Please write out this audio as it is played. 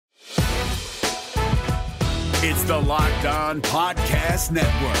It's the Locked On Podcast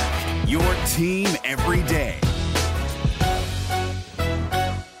Network, your team every day.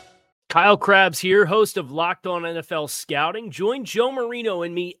 Kyle Krabs here, host of Locked On NFL Scouting. Join Joe Marino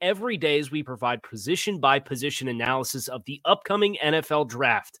and me every day as we provide position-by-position analysis of the upcoming NFL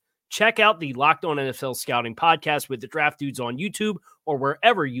Draft. Check out the Locked On NFL Scouting podcast with the Draft Dudes on YouTube or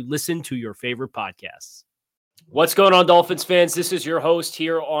wherever you listen to your favorite podcasts. What's going on, Dolphins fans? This is your host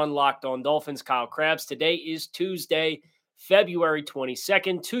here on Locked On Dolphins, Kyle Krabs. Today is Tuesday, February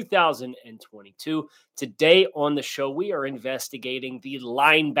 22nd, 2022. Today on the show, we are investigating the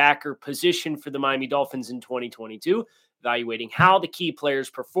linebacker position for the Miami Dolphins in 2022, evaluating how the key players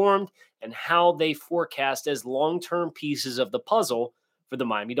performed and how they forecast as long-term pieces of the puzzle for the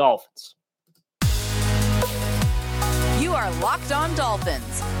Miami Dolphins. You are Locked On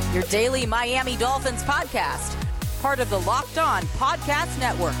Dolphins, your daily Miami Dolphins podcast, part of the Locked On Podcast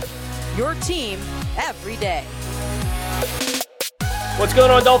Network, your team every day. What's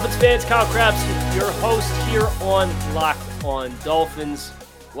going on, Dolphins fans? Kyle Krabs, your host here on Locked On Dolphins,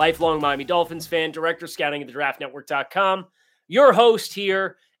 lifelong Miami Dolphins fan, director of scouting at thedraftnetwork.com, your host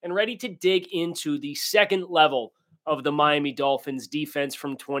here, and ready to dig into the second level of the Miami Dolphins defense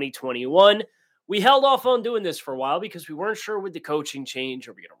from 2021. We held off on doing this for a while because we weren't sure with the coaching change.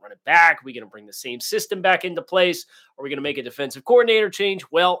 Are we going to run it back? Are we going to bring the same system back into place? Are we going to make a defensive coordinator change?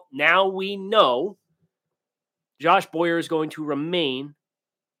 Well, now we know Josh Boyer is going to remain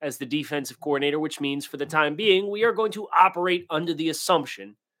as the defensive coordinator, which means for the time being, we are going to operate under the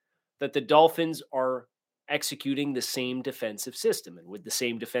assumption that the Dolphins are executing the same defensive system. And with the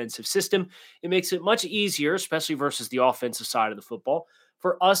same defensive system, it makes it much easier, especially versus the offensive side of the football,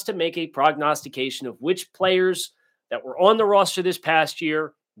 for us to make a prognostication of which players that were on the roster this past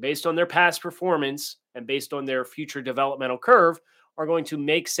year, based on their past performance and based on their future developmental curve, are going to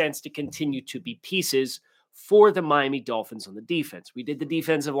make sense to continue to be pieces for the Miami Dolphins on the defense. We did the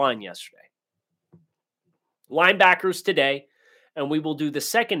defensive line yesterday. Linebackers today, and we will do the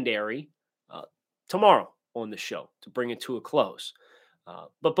secondary tomorrow on the show to bring it to a close.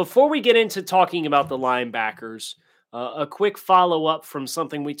 But before we get into talking about the linebackers, a quick follow-up from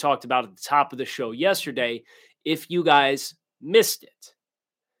something we talked about at the top of the show yesterday, if you guys missed it.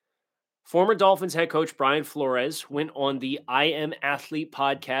 Former Dolphins head coach Brian Flores went on the I Am Athlete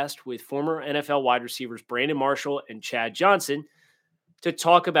podcast with former NFL wide receivers Brandon Marshall and Chad Johnson to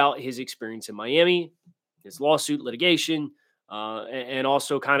talk about his experience in Miami, his lawsuit litigation, and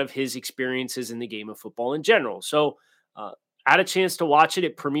also kind of his experiences in the game of football in general. So I had a chance to watch it.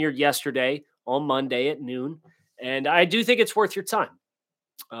 It premiered yesterday on Monday at noon, and I do think it's worth your time.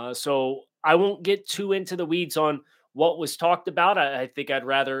 So I won't get too into the weeds on what was talked about. I think I'd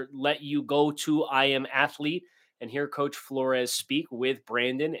rather let you go to I Am Athlete and hear Coach Flores speak with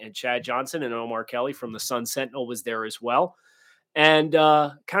Brandon and Chad Johnson, and Omar Kelly from the Sun Sentinel was there as well. And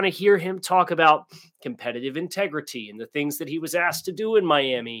kind of hear him talk about competitive integrity and the things that he was asked to do in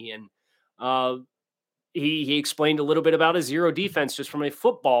Miami. And he explained a little bit about his zero defense just from a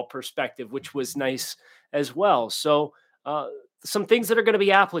football perspective, which was nice as well. So some things that are going to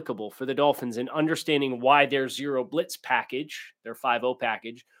be applicable for the Dolphins in understanding why their zero blitz package, their 5-0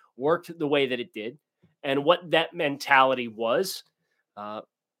 package, worked the way that it did and what that mentality was.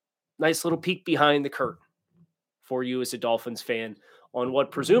 Nice little peek behind the curtain for you as a Dolphins fan on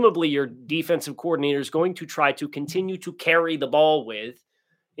what presumably your defensive coordinator is going to try to continue to carry the ball with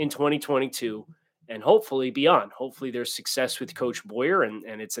in 2022 and hopefully beyond. Hopefully there's success with Coach Boyer and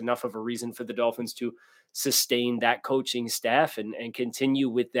it's enough of a reason for the Dolphins to sustain that coaching staff and continue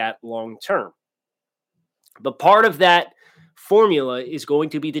with that long term. But part of that formula is going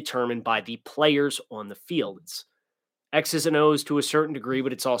to be determined by the players on the field. It's X's and O's to a certain degree,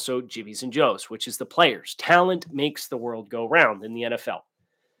 but it's also Jimmy's and Joe's, which is the players. Talent makes the world go round in the NFL.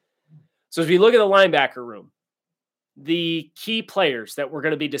 So as we look at the linebacker room, the key players that we're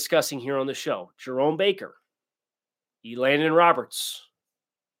going to be discussing here on the show: Jerome Baker, Elandon Roberts,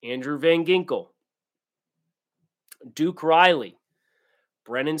 Andrew Van Ginkel, Duke Riley,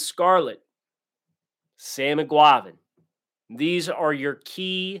 Brennan Scarlett, Sam Aguavin. These are your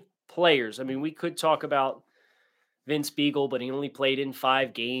key players. I mean, we could talk about Vince Beagle, but he only played in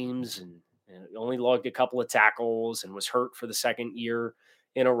 5 games and only logged a couple of tackles and was hurt for the second year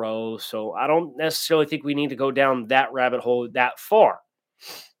in a row. So I don't necessarily think we need to go down that rabbit hole that far.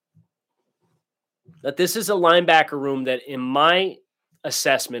 But this is a linebacker room that, in my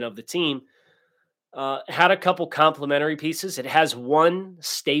assessment of the team, had a couple complementary pieces. It has one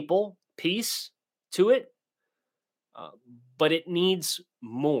staple piece to it, but it needs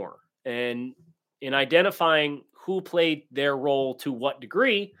more. And in identifying who played their role to what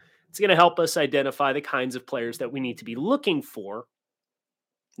degree, It's going to help us identify the kinds of players that we need to be looking for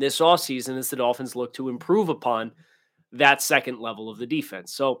this offseason as the Dolphins look to improve upon that second level of the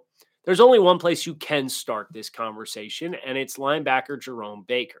defense. So there's only one place you can start this conversation, and it's linebacker Jerome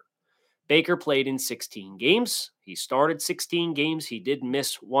Baker. Baker played in 16 games. He started 16 games. He did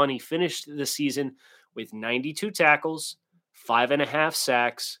miss one. He finished the season with 92 tackles, 5.5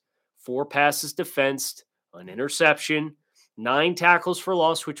 sacks, 4 passes defensed, an interception, 9 tackles for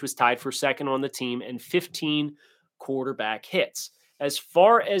loss, which was tied for second on the team, and 15 quarterback hits. As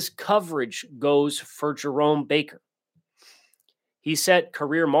far as coverage goes for Jerome Baker, he set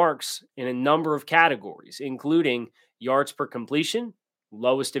career marks in a number of categories, including yards per completion,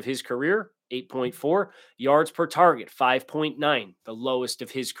 lowest of his career, 8.4, yards per target, 5.9, the lowest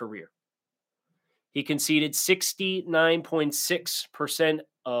of his career. He conceded 69.6%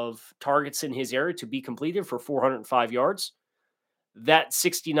 of targets in his area to be completed for 405 yards. That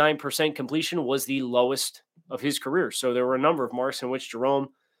 69% completion was the lowest of his career. So there were a number of marks in which Jerome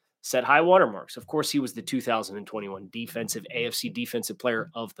set high water marks. Of course, he was the 2021 AFC Defensive Player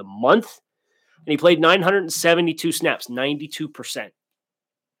of the Month, and he played 972 snaps, 92%,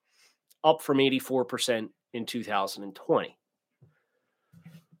 up from 84% in 2020.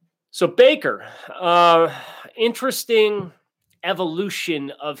 So Baker, interesting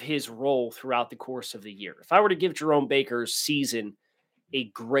evolution of his role throughout the course of the year. If I were to give Jerome Baker's season a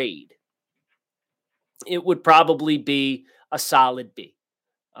grade, it would probably be a solid B.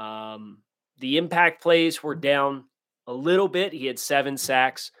 The impact plays were down a little bit. He had 7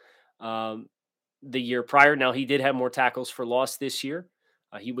 sacks the year prior. Now, he did have more tackles for loss this year.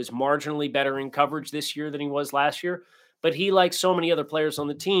 He was marginally better in coverage this year than he was last year. But he, like so many other players on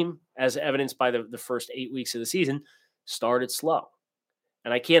the team, as evidenced by the first 8 weeks of the season, started slow.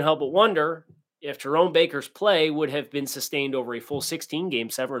 And I can't help but wonder if Jerome Baker's play would have been sustained over a full 16-game,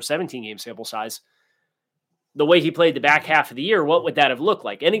 17-game sample size, the way he played the back half of the year, what would that have looked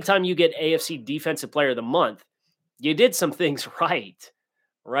like? Anytime you get AFC Defensive Player of the Month, you did some things right?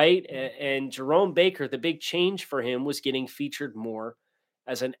 And Jerome Baker, the big change for him was getting featured more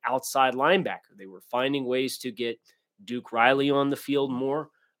as an outside linebacker. They were finding ways to get Duke Riley on the field more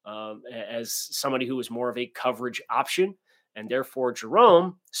as somebody who was more of a coverage option. And therefore,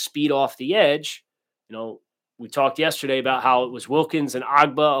 Jerome, speed off the edge. We talked yesterday about how it was Wilkins and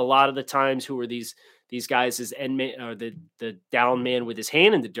Agba a lot of the times who were these guys as end man, or the down man with his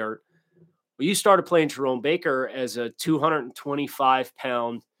hand in the dirt. Well, you started playing Jerome Baker as a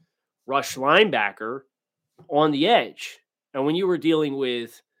 225-pound rush linebacker on the edge. And when you were dealing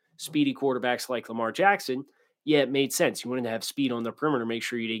with speedy quarterbacks like Lamar Jackson, yeah, it made sense. You wanted to have speed on the perimeter, make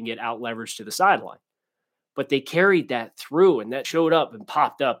sure you didn't get out leveraged to the sideline. But they carried that through, and that showed up and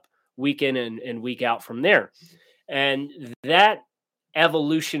popped up week in and week out from there. And that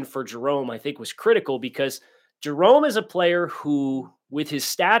evolution for Jerome, I think, was critical because Jerome is a player who, with his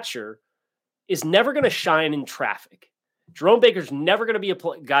stature, is never going to shine in traffic. Jerome Baker's never going to be a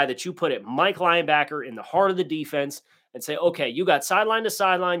guy that you put at Mike linebacker in the heart of the defense and say, okay, you got sideline to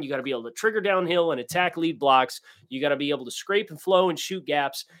sideline. You got to be able to trigger downhill and attack lead blocks. You got to be able to scrape and flow and shoot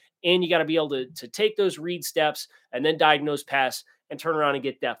gaps. And you got to be able to take those read steps and then diagnose pass and turn around and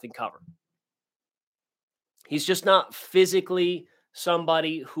get depth and cover. He's just not physically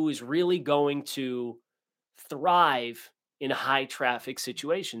somebody who is really going to thrive in high traffic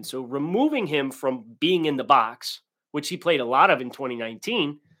situations. So removing him from being in the box, which he played a lot of in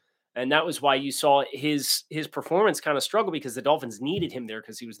 2019, and that was why you saw his performance kind of struggle because the Dolphins needed him there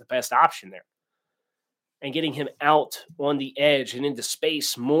because he was the best option there. And getting him out on the edge and into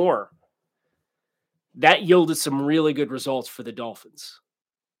space more, that yielded some really good results for the Dolphins.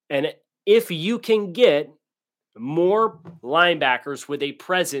 And if you can get more linebackers with a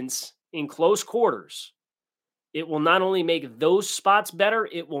presence in close quarters, it will not only make those spots better,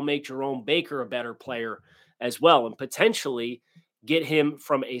 it will make Jerome Baker a better player as well, and potentially get him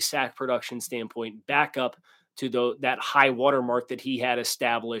from a sack production standpoint back up to that high watermark that he had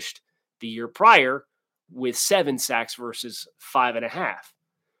established the year prior with 7 sacks versus 5.5.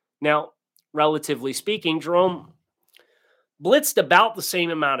 Now, relatively speaking, Jerome blitzed about the same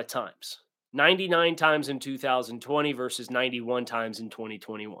amount of times, 99 times in 2020 versus 91 times in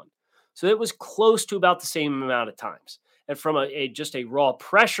 2021. So it was close to about the same amount of times. And from just a raw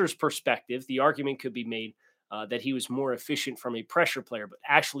pressures perspective, the argument could be made that he was more efficient from a pressure player, but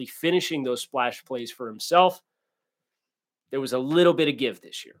actually finishing those splash plays for himself, there was a little bit of give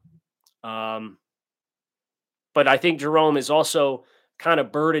this year. But I think Jerome is also kind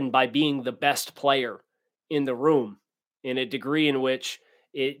of burdened by being the best player in the room in a degree in which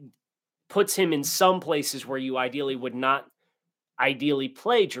it puts him in some places where you ideally would not ideally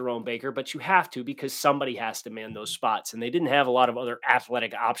play Jerome Baker, but you have to because somebody has to man those spots. And they didn't have a lot of other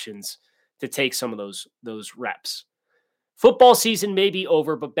athletic options to take some of those reps. Football season may be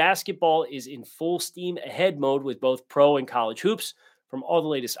over, but basketball is in full steam ahead mode with both pro and college hoops. From all the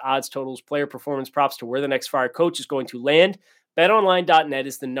latest odds, totals, player performance props to where the next fire coach is going to land, BetOnline.net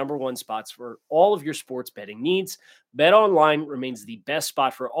is the number one spot for all of your sports betting needs. BetOnline remains the best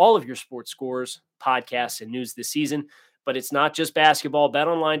spot for all of your sports scores, podcasts, and news this season. But it's not just basketball.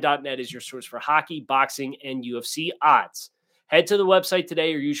 BetOnline.net is your source for hockey, boxing, and UFC odds. Head to the website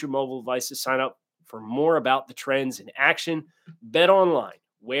today or use your mobile device to sign up for more about the trends in action. BetOnline,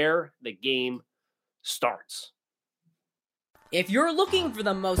 where the game starts. If you're looking for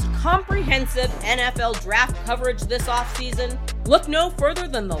the most comprehensive NFL draft coverage this offseason, look no further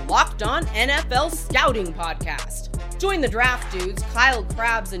than the Locked On NFL Scouting Podcast. Join the draft dudes, Kyle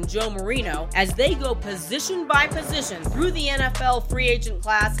Krabs and Joe Marino, as they go position by position through the NFL free agent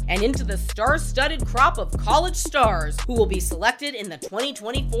class and into the star-studded crop of college stars who will be selected in the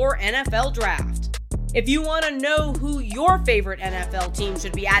 2024 NFL Draft. If you want to know who your favorite NFL team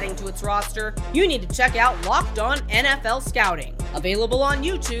should be adding to its roster, you need to check out Locked On NFL Scouting, available on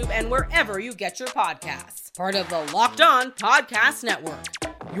YouTube and wherever you get your podcasts. Part of the Locked On Podcast Network,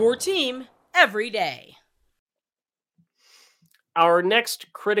 your team every day. Our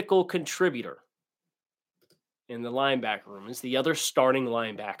next critical contributor in the linebacker room is the other starting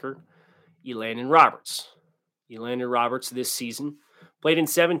linebacker, Elandon Roberts. Elandon Roberts this season played in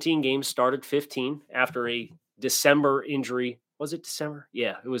 17 games, started 15 after a December injury. Was it December?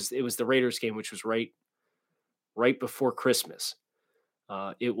 Yeah, it was the Raiders game, which was right before Christmas.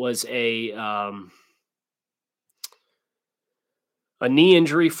 It was a knee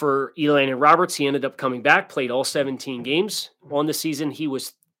injury for Elandon Roberts. He ended up coming back, played all 17 games on the season. He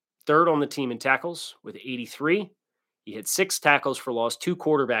was third on the team in tackles with 83. He had 6 tackles for loss, 2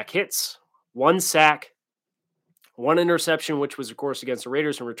 quarterback hits, 1 sack, 1 interception, which was, of course, against the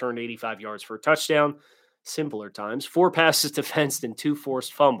Raiders, and returned 85 yards for a touchdown. Simpler times. 4 passes defensed and 2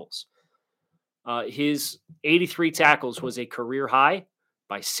 forced fumbles. His 83 tackles was a career high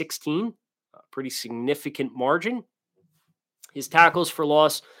by 16, a pretty significant margin. His tackles for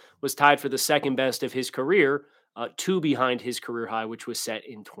loss was tied for the second best of his career, 2 behind his career high, which was set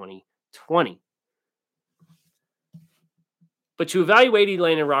in 2020. But to evaluate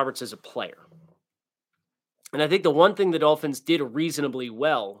Elandon Roberts as a player, and I think the one thing the Dolphins did reasonably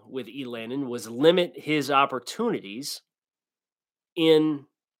well with Elandon was limit his opportunities in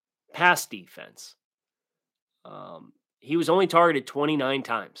pass defense. He was only targeted 29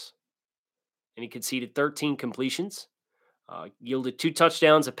 times, and he conceded 13 completions, yielded 2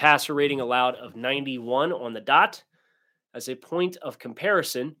 touchdowns, a passer rating allowed of 91 on the dot. As a point of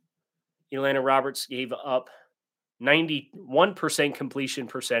comparison, Elandon Roberts gave up 91% completion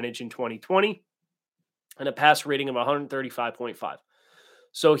percentage in 2020 and a pass rating of 135.5.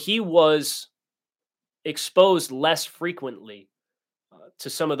 So he was exposed less frequently to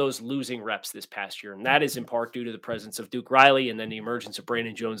some of those losing reps this past year. And that is in part due to the presence of Duke Riley and then the emergence of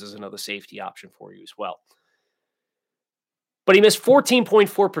Brandon Jones as another safety option for you as well. But he missed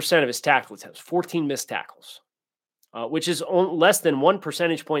 14.4% of his tackle attempts, 14 missed tackles, which is less than 1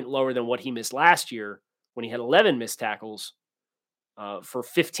 percentage point lower than what he missed last year when he had 11 missed tackles for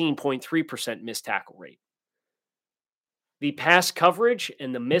 15.3% missed tackle rate. The pass coverage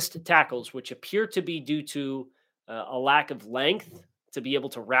and the missed tackles, which appear to be due to a lack of length to be able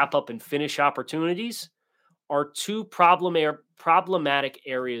to wrap up and finish opportunities, are 2 problematic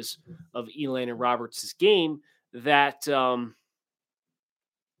areas of Elandon Roberts' game that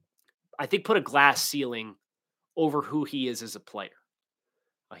I think put a glass ceiling over who he is as a player.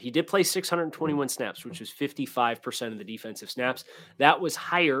 He did play 621 snaps, which was 55% of the defensive snaps. That was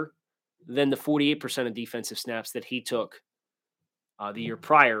higher than the 48% of defensive snaps that he took the year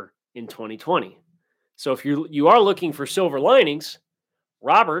prior in 2020. So if you are looking for silver linings,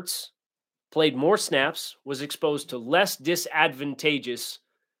 Roberts played more snaps, was exposed to less disadvantageous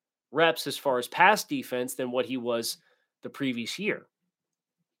reps as far as pass defense than what he was the previous year.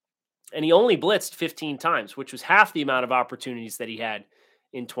 And he only blitzed 15 times, which was half the amount of opportunities that he had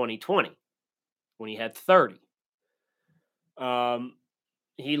in 2020 when he had 30.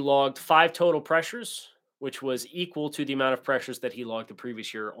 He logged 5 total pressures, which was equal to the amount of pressures that he logged the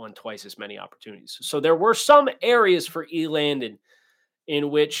previous year on twice as many opportunities. So there were some areas for Elandon in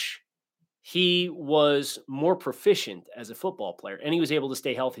which he was more proficient as a football player, and he was able to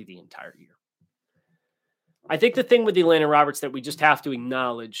stay healthy the entire year. I think the thing with Elandon Roberts that we just have to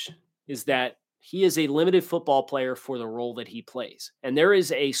acknowledge is that he is a limited football player for the role that he plays. And there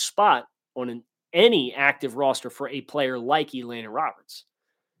is a spot on any active roster for a player like Elandon Roberts.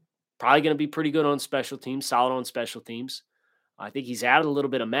 Probably going to be pretty good on special teams, solid on special teams. I think he's added a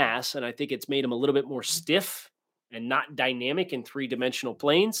little bit of mass, and I think it's made him a little bit more stiff and not dynamic in three-dimensional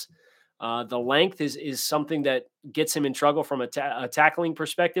planes. The length is something that gets him in trouble from a tackling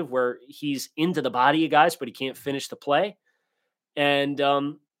perspective, where he's into the body of guys, but he can't finish the play. And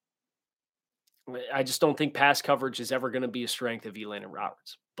I just don't think pass coverage is ever going to be a strength of Elandon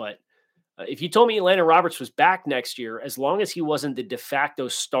Roberts. But if you told me Elandon Roberts was back next year, as long as he wasn't the de facto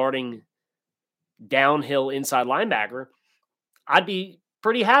starting downhill inside linebacker, I'd be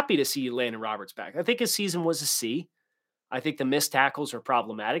pretty happy to see Elandon Roberts back. I think his season was a C. I think the missed tackles are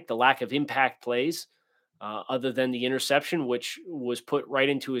problematic. The lack of impact plays, other than the interception, which was put right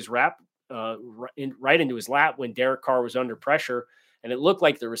into his lap when Derek Carr was under pressure, and it looked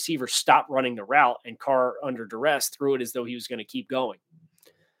like the receiver stopped running the route, and Carr, under duress, threw it as though he was going to keep going.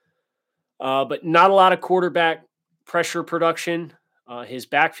 But not a lot of quarterback pressure production. His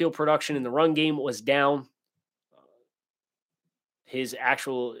backfield production in the run game was down. His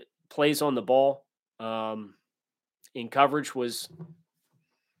actual plays on the ball in coverage was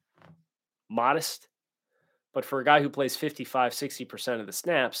modest. But for a guy who plays 55, 60% of the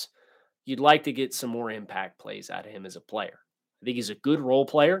snaps, you'd like to get some more impact plays out of him as a player. I think he's a good role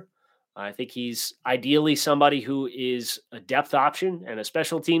player. I think he's ideally somebody who is a depth option and a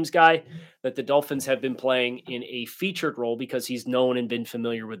special teams guy that the Dolphins have been playing in a featured role because he's known and been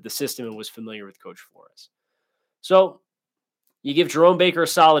familiar with the system and was familiar with Coach Flores. So you give Jerome Baker a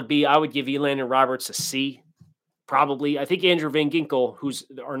solid B. I would give Elandon Roberts a C, probably. I think Andrew Van Ginkel, who's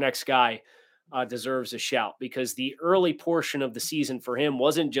our next guy, deserves a shout because the early portion of the season for him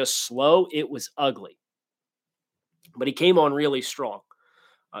wasn't just slow, it was ugly. But he came on really strong.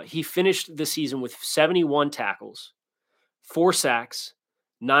 He finished the season with 71 tackles, 4 sacks,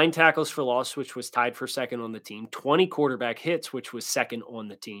 9 tackles for loss, which was tied for second on the team, 20 quarterback hits, which was second on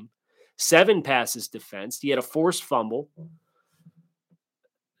the team, 7 passes defensed. He had a forced fumble.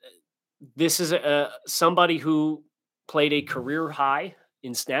 This is somebody who played a career high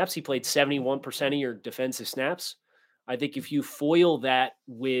in snaps. He played 71% of your defensive snaps. I think if you foil that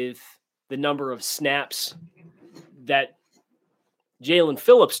with the number of snaps that Jalen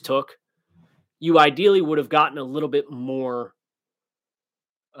Phillips took, you ideally would have gotten a little bit more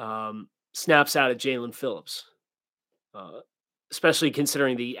snaps out of Jalen Phillips, especially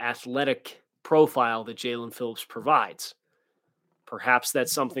considering the athletic profile that Jalen Phillips provides. Perhaps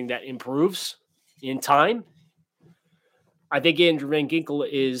that's something that improves in time. I think Andrew Van Ginkel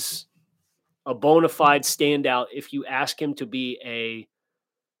is a bona fide standout if you ask him to be a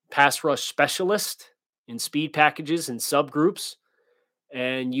pass rush specialist in speed packages and subgroups,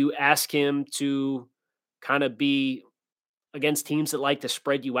 and you ask him to kind of be against teams that like to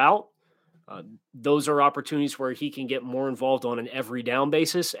spread you out. Those are opportunities where he can get more involved on an every down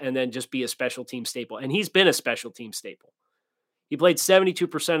basis and then just be a special team staple. And he's been a special team staple. He played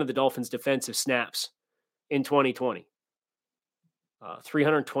 72% of the Dolphins' defensive snaps in 2020,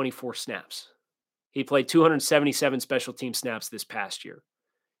 324 snaps. He played 277 special team snaps this past year.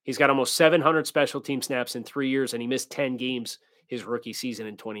 He's got almost 700 special team snaps in 3 years, and he missed 10 games his rookie season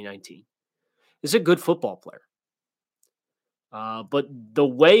in 2019. He's a good football player. But the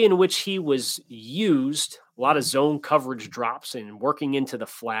way in which he was used, a lot of zone coverage drops and working into the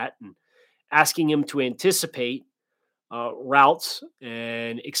flat and asking him to anticipate routes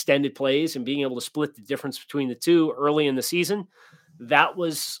and extended plays and being able to split the difference between the two early in the season, that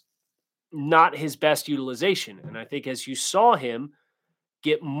was not his best utilization. And I think as you saw him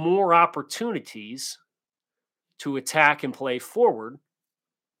get more opportunities to attack and play forward,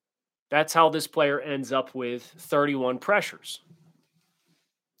 that's how this player ends up with 31 pressures.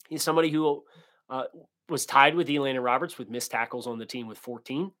 He's somebody who was tied with Elandon Roberts with missed tackles on the team with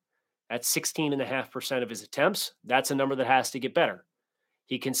 14. That's 16.5% of his attempts. That's a number that has to get better.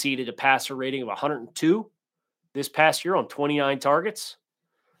 He conceded a passer rating of 102 this past year on 29 targets.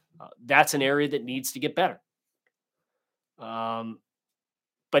 That's an area that needs to get better.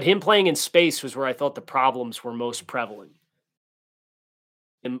 But him playing in space was where I thought the problems were most prevalent.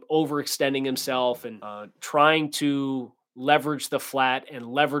 Him overextending himself and trying to leverage the flat and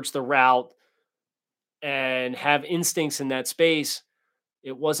leverage the route and have instincts in that space,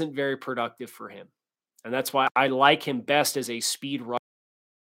 it wasn't very productive for him. And that's why I like him best as a speed runner,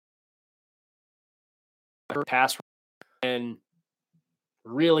 pass and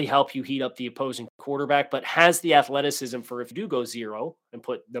really help you heat up the opposing quarterback, but has the athleticism for if you do go zero and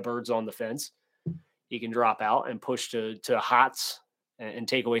put the birds on the fence, he can drop out and push to hots and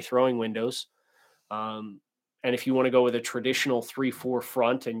take away throwing windows. And if you want to go with a traditional 3-4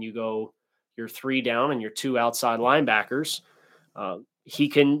 front and you go your 3 down and your 2 outside linebackers, he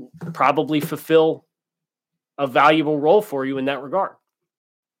can probably fulfill a valuable role for you in that regard.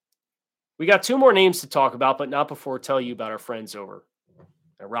 We got 2 more names to talk about, but not before I tell you about our friends over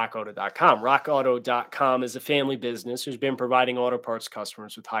at rockauto.com. Rockauto.com is a family business who's been providing auto parts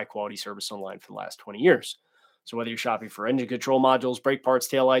customers with high-quality service online for the last 20 years. So whether you're shopping for engine control modules, brake parts,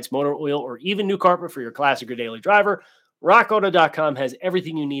 taillights, motor oil, or even new carpet for your classic or daily driver, rockauto.com has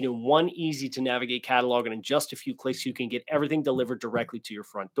everything you need in one easy-to-navigate catalog, and in just a few clicks, you can get everything delivered directly to your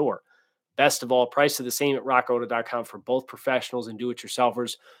front door. Best of all, prices are the same at rockauto.com for both professionals and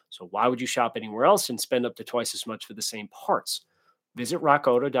do-it-yourselfers. So why would you shop anywhere else and spend up to twice as much for the same parts? Visit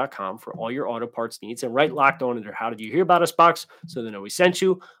rockauto.com for all your auto parts needs and write Locked On under How Did You Hear About Us box so they know we sent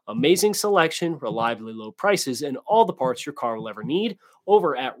you. Amazing selection, reliably low prices, and all the parts your car will ever need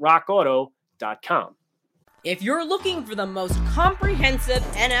over at rockauto.com. If you're looking for the most comprehensive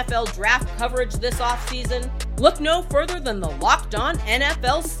NFL draft coverage this offseason, look no further than the Locked On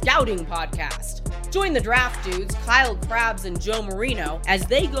NFL Scouting Podcast. Join the draft dudes, Kyle Krabs and Joe Marino, as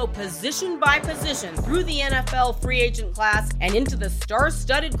they go position by position through the NFL free agent class and into the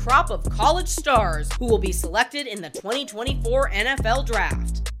star-studded crop of college stars who will be selected in the 2024 NFL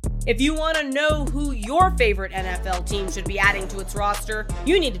Draft. If you want to know who your favorite NFL team should be adding to its roster,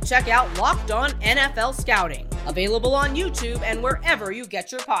 you need to check out Locked On NFL Scouting, available on YouTube and wherever you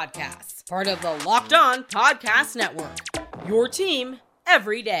get your podcasts. Part of the Locked On Podcast Network, your team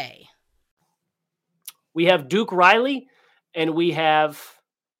every day. We have Duke Riley and we have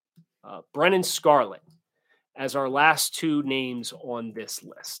Brennan Scarlett as our last 2 names on this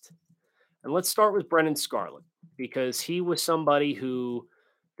list. And let's start with Brennan Scarlett because he was somebody who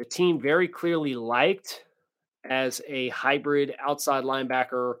the team very clearly liked as a hybrid outside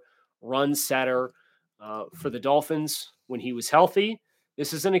linebacker, run setter for the Dolphins when he was healthy.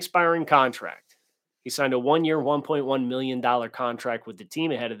 This is an expiring contract. He signed a 1-year, $1.1 million contract with the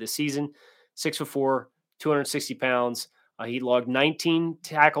team ahead of the season. 6'4", 260 pounds. He logged 19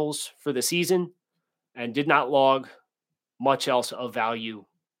 tackles for the season and did not log much else of value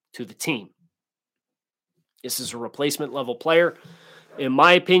to the team. This is a replacement level player, in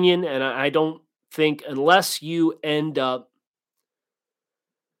my opinion, and I don't think unless you end up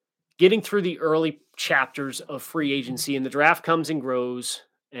getting through the early chapters of free agency and the draft comes and grows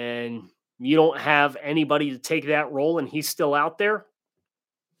and you don't have anybody to take that role and he's still out there,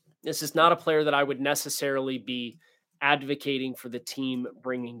 this is not a player that I would necessarily be advocating for the team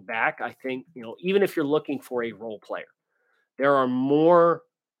bringing back. I think, even if you're looking for a role player, there are more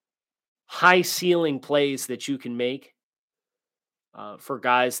high ceiling plays that you can make for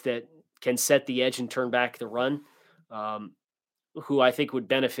guys that can set the edge and turn back the run, who I think would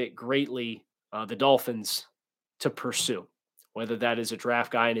benefit greatly the Dolphins to pursue, whether that is a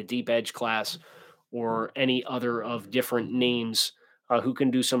draft guy in a deep edge class or any other of different names who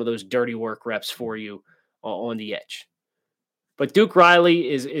can do some of those dirty work reps for you on the edge. But Duke Riley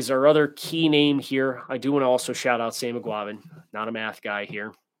is our other key name here. I do want to also shout out Sam McGuavin, not a math guy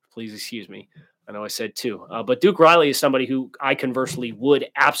here. Please excuse me. I know I said 2. But Duke Riley is somebody who I conversely would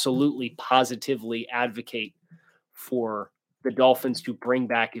absolutely positively advocate for the Dolphins to bring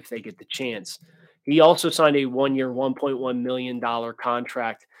back if they get the chance. He also signed a 1-year, $1.1 million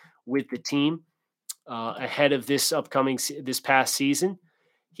contract with the team ahead of this past season.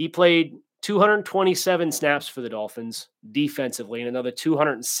 He played 227 snaps for the Dolphins defensively and another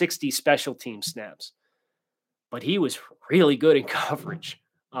 260 special team snaps. But he was really good in coverage.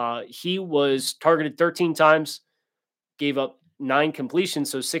 He was targeted 13 times, gave up 9 completions,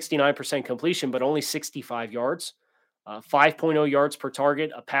 so 69% completion, but only 65 yards, 5.0 yards per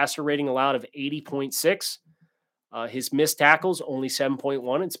target, a passer rating allowed of 80.6. His missed tackles, only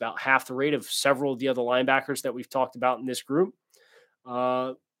 7.1. It's about half the rate of several of the other linebackers that we've talked about in this group.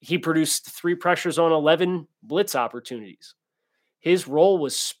 He produced 3 pressures on 11 blitz opportunities. His role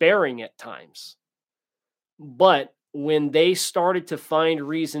was sparing at times, but when they started to find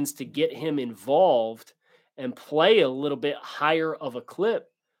reasons to get him involved and play a little bit higher of a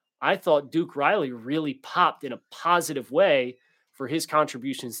clip, I thought Duke Riley really popped in a positive way for his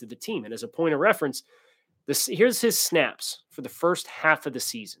contributions to the team. And as a point of reference, here's his snaps for the first half of the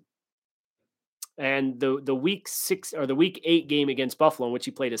season. And the week 6 or the week 8 game against Buffalo, in which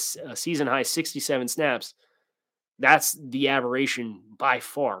he played a season high 67 snaps, that's the aberration by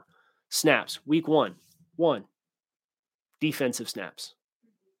far. Snaps. Week 1 defensive snaps.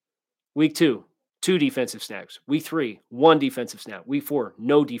 Week 2 defensive snaps. Week 3 1 defensive snap. Week 4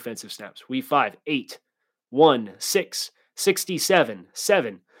 no defensive snaps. Week 5 8 1 6 67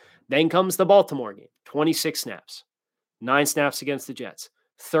 7. Then comes the Baltimore game. 26 snaps. 9 snaps against the Jets.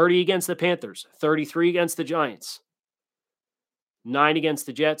 30 against the Panthers, 33 against the Giants, 9 against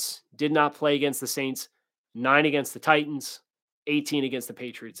the Jets, did not play against the Saints, 9 against the Titans, 18 against the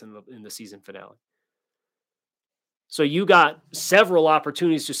Patriots in the season finale. So you got several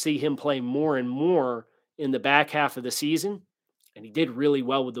opportunities to see him play more and more in the back half of the season, and he did really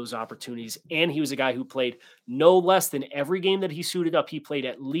well with those opportunities. And he was a guy who played no less than every game that he suited up. He played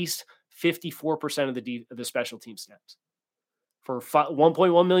at least 54% of the special team snaps. For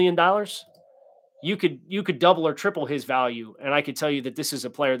 $1.1 million, you could double or triple his value, and I could tell you that this is a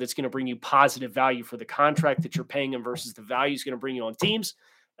player that's going to bring you positive value for the contract that you're paying him versus the value he's going to bring you on teams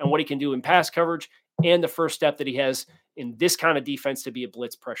and what he can do in pass coverage and the first step that he has in this kind of defense to be a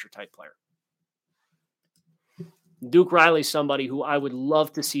blitz pressure type player. Duke Riley's somebody who I would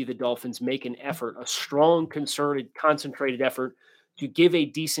love to see the Dolphins make an effort, a strong, concerted, concentrated effort to give a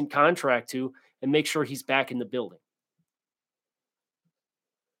decent contract to and make sure he's back in the building.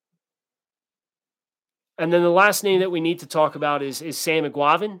 And then the last name that we need to talk about is Sam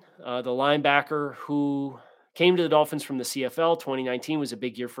Eguavoen, the linebacker who came to the Dolphins from the CFL. 2019 was a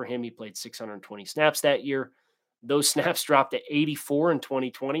big year for him. He played 620 snaps that year. Those snaps dropped to 84 in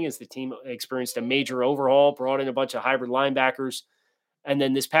 2020 as the team experienced a major overhaul, brought in a bunch of hybrid linebackers. And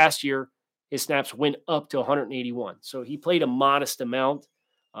then this past year, his snaps went up to 181. So he played a modest amount,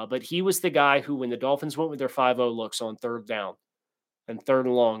 but he was the guy who, when the Dolphins went with their 5-0 looks on third down and third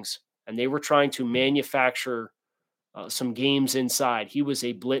and longs, and they were trying to manufacture some games inside, he was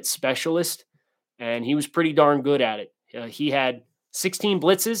a blitz specialist, and he was pretty darn good at it. He had 16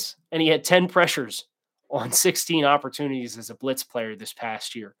 blitzes, and he had 10 pressures on 16 opportunities as a blitz player this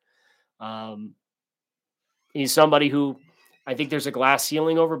past year. He's somebody who I think there's a glass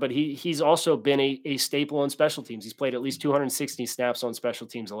ceiling over, but he's also been a staple on special teams. He's played at least 260 snaps on special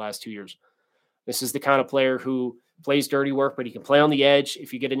teams the last 2 years. This is the kind of player who plays dirty work, but he can play on the edge.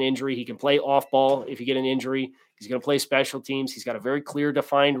 If you get an injury, he can play off ball. If you get an injury, he's going to play special teams. He's got a very clear,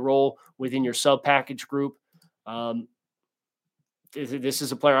 defined role within your sub-package group. This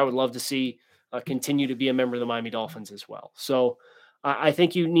is a player I would love to see continue to be a member of the Miami Dolphins as well. So I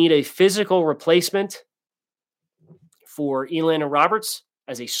think you need a physical replacement for Elandon Roberts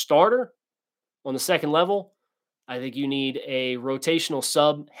as a starter on the second level. I think you need a rotational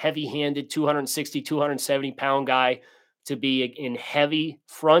sub, heavy-handed, 260, 270-pound guy to be in heavy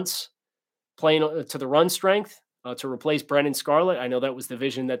fronts, playing to the run strength to replace Brendan Scarlett. I know that was the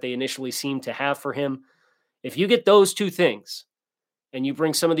vision that they initially seemed to have for him. If you get those two things and you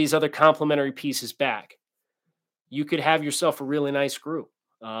bring some of these other complementary pieces back, you could have yourself a really nice group.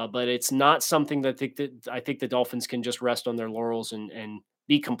 But it's not something that I think the Dolphins can just rest on their laurels and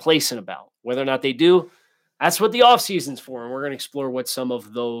be complacent about. Whether or not they do, that's what the offseason's for, and we're going to explore what some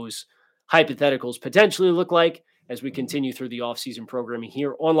of those hypotheticals potentially look like as we continue through the offseason programming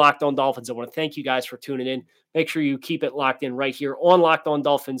here on Locked On Dolphins. I want to thank you guys for tuning in. Make sure you keep it locked in right here on Locked On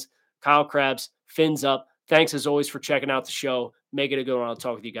Dolphins. Kyle Krabs, fins up. Thanks, as always, for checking out the show. Make it a good one. I'll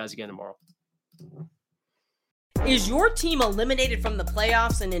talk with you guys again tomorrow. Is your team eliminated from the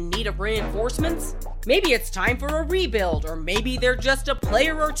playoffs and in need of reinforcements? Maybe it's time for a rebuild, or maybe they're just a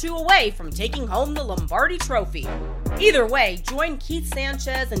player or two away from taking home the Lombardi Trophy. Either way, join Keith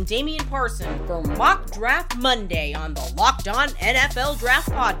Sanchez and Damian Parson for Mock Draft Monday on the Locked On NFL Draft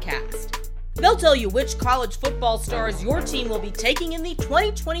Podcast. They'll tell you which college football stars your team will be taking in the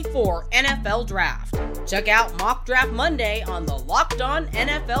 2024 NFL Draft. Check out Mock Draft Monday on the Locked On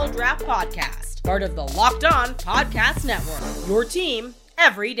NFL Draft Podcast, part of the Locked On Podcast Network, your team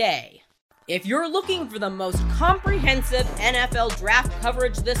every day. If you're looking for the most comprehensive NFL draft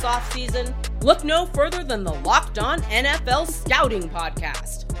coverage this offseason, look no further than the Locked On NFL Scouting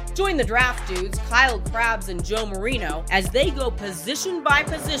Podcast. Join the draft dudes, Kyle Krabs and Joe Marino, as they go position by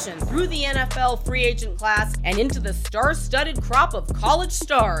position through the NFL free agent class and into the star-studded crop of college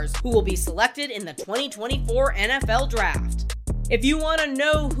stars who will be selected in the 2024 NFL Draft. If you want to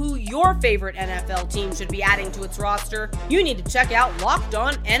know who your favorite NFL team should be adding to its roster, you need to check out Locked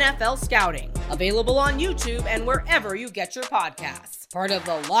On NFL Scouting, available on YouTube and wherever you get your podcasts. Part of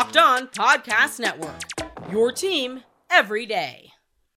the Locked On Podcast Network, your team every day.